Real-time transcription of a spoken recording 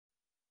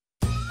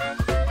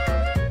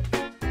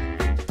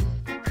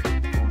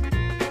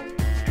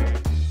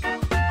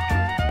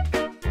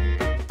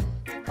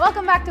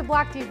Welcome back to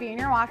BLOCKTV, and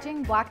you're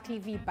watching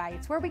BLOCKTV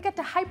Bites, where we get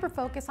to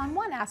hyper-focus on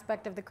one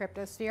aspect of the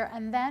cryptosphere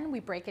and then we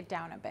break it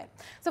down a bit.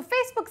 So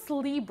Facebook's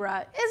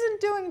Libra isn't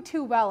doing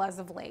too well as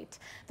of late.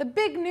 The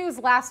big news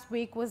last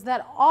week was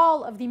that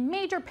all of the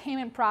major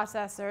payment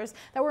processors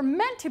that were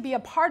meant to be a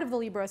part of the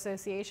Libra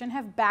Association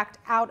have backed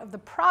out of the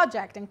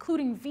project,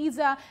 including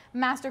Visa,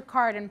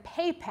 MasterCard, and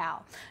PayPal.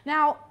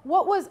 Now,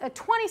 what was a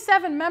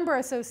 27-member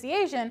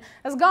association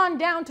has gone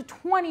down to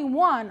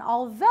 21,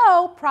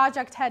 although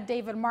project head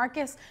David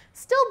Marcus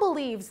still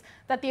believes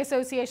that the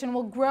association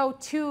will grow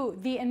to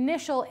the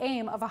initial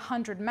aim of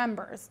 100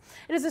 members.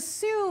 It is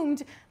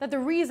assumed that the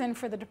reason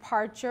for the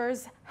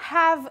departures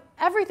have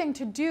everything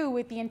to do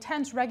with the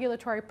intense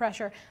regulatory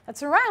pressure that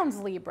surrounds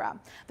Libra.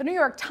 The New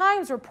York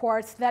Times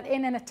reports that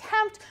in an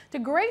attempt to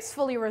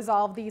gracefully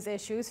resolve these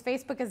issues,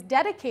 Facebook has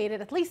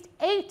dedicated at least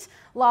 8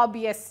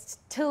 lobbyists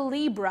to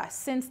Libra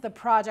since the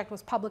project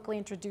was publicly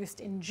introduced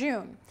in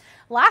June.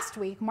 Last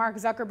week, Mark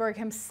Zuckerberg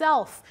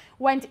himself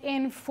went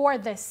in for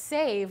the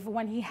save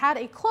when he had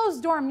a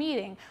closed-door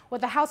meeting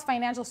with the House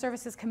Financial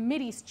Services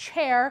Committee's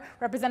chair,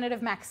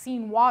 Representative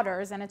Maxine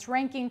Waters, and its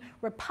ranking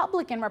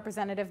Republican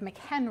Representative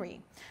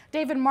McHenry.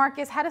 David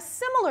Marcus had a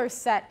similar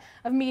set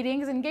of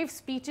meetings and gave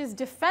speeches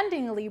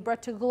defending Libra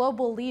to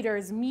global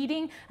leaders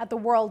meeting at the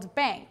World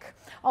Bank,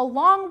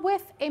 along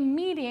with a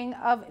meeting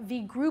of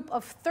the Group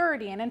of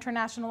 30, an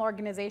international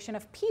organization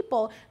of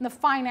people in the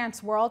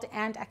finance world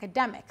and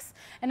academics.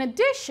 In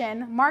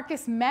addition,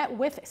 Marcus met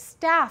with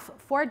staff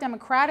for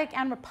Democratic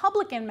and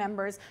Republican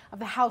members of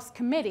the House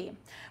committee.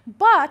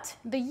 But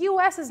the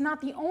U.S. is not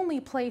the only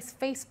place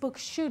Facebook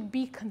should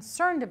be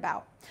concerned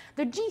about.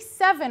 The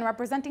G7,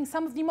 representing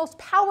some of the most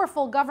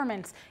powerful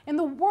governments in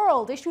the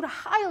world, issued a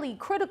highly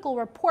critical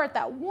report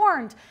that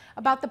warned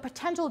about the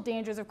potential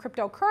dangers of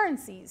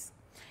cryptocurrencies.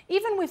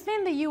 Even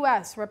within the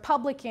U.S.,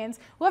 Republicans,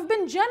 who have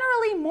been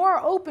generally more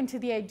open to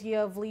the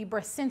idea of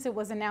Libra since it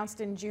was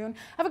announced in June,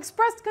 have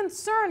expressed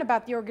concern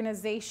about the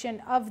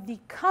organization of the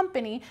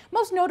company,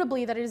 most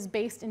notably that it is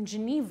based in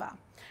Geneva.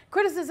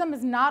 Criticism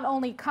is not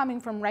only coming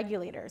from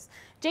regulators.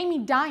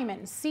 Jamie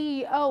Dimon,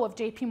 CEO of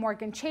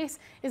JPMorgan Chase,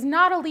 is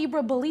not a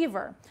Libra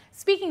believer.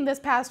 Speaking this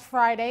past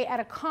Friday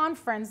at a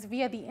conference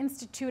via the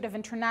Institute of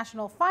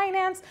International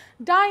Finance,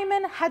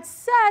 Dimon had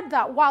said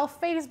that while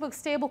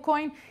Facebook's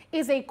stablecoin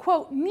is a,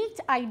 quote, neat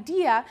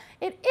idea,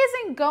 it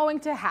isn't going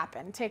to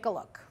happen. Take a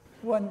look.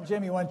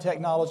 Jamie, one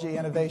technology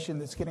innovation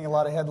that's getting a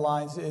lot of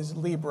headlines is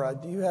Libra.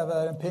 Do you have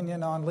an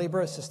opinion on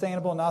Libra?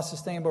 Sustainable, not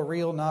sustainable,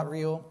 real, not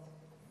real?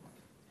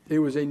 It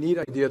was a neat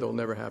idea that will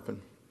never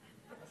happen.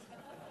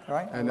 All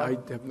right. And I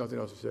have nothing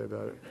else to say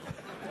about it.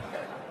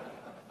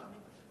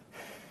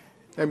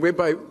 And we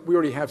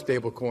already have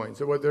stable coins,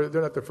 so they're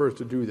not the first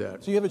to do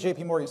that. So you have a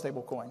JP Morgan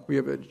stable coin? We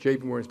have a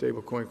JP Morgan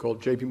stable coin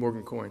called JP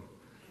Morgan Coin.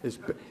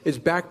 It's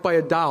backed by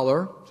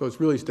 $1, so it's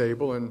really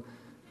stable, and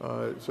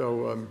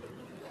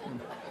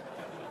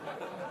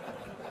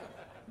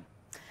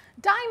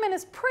Dimon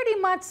is pretty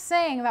much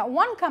saying that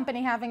one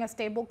company having a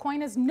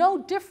stablecoin is no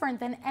different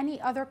than any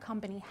other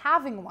company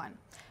having one.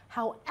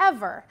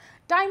 However,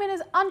 Dimon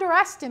is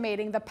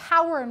underestimating the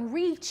power and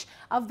reach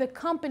of the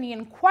company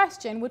in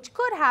question, which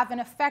could have an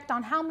effect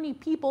on how many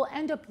people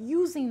end up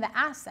using the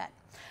asset.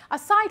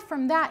 Aside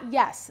from that,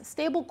 yes,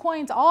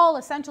 stablecoins all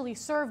essentially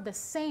serve the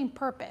same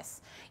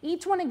purpose.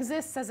 Each one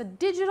exists as a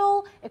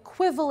digital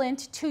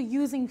equivalent to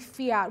using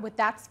fiat with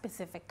that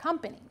specific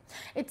company.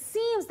 It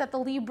seems that the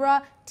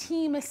Libra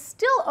team is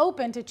still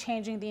open to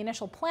changing the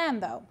initial plan,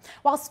 though.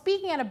 While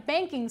speaking at a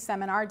banking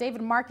seminar,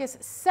 David Marcus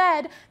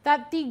said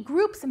that the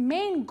group's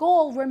main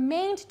goal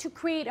remained to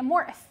create a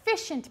more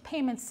efficient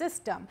payment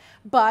system,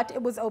 but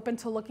it was open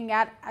to looking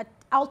at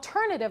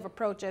alternative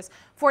approaches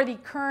for the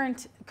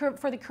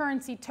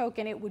currency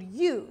token it would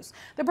use.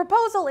 The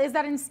proposal is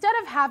that instead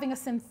of having a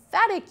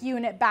synthetic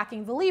unit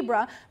backing the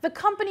Libra, the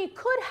company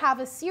could have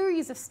a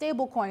series of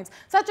stablecoins,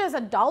 such as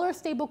a dollar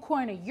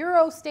stablecoin, a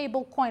euro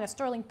stablecoin, a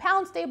sterling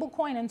pound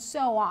stablecoin, and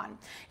so on.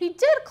 He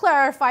did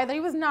clarify that he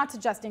was not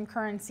suggesting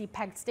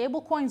currency-pegged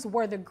stablecoins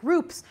were the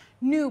group's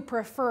new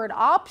preferred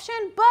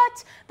option,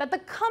 but that the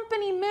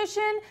company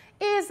mission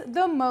is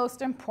the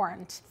most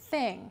important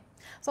thing.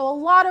 So a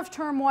lot of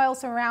turmoil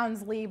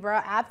surrounds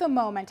Libra at the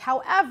moment.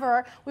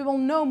 However, we will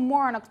know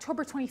more on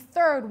October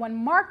 23rd when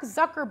Mark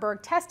Zuckerberg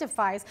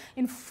testifies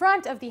in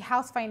front of the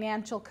House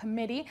Financial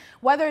Committee.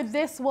 Whether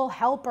this will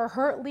help or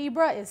hurt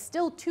Libra is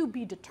still to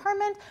be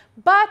determined,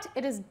 but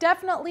it is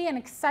definitely an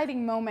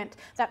exciting moment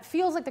that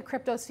feels like the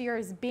cryptosphere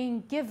is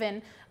being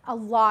given a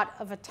lot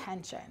of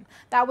attention.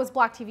 That was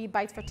BLOCKTV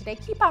Bites for today.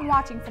 Keep on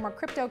watching for more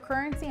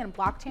cryptocurrency and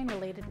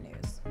blockchain-related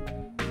news.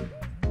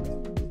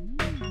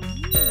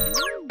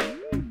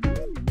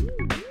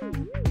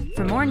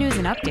 For more news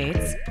and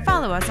updates,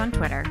 follow us on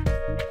Twitter.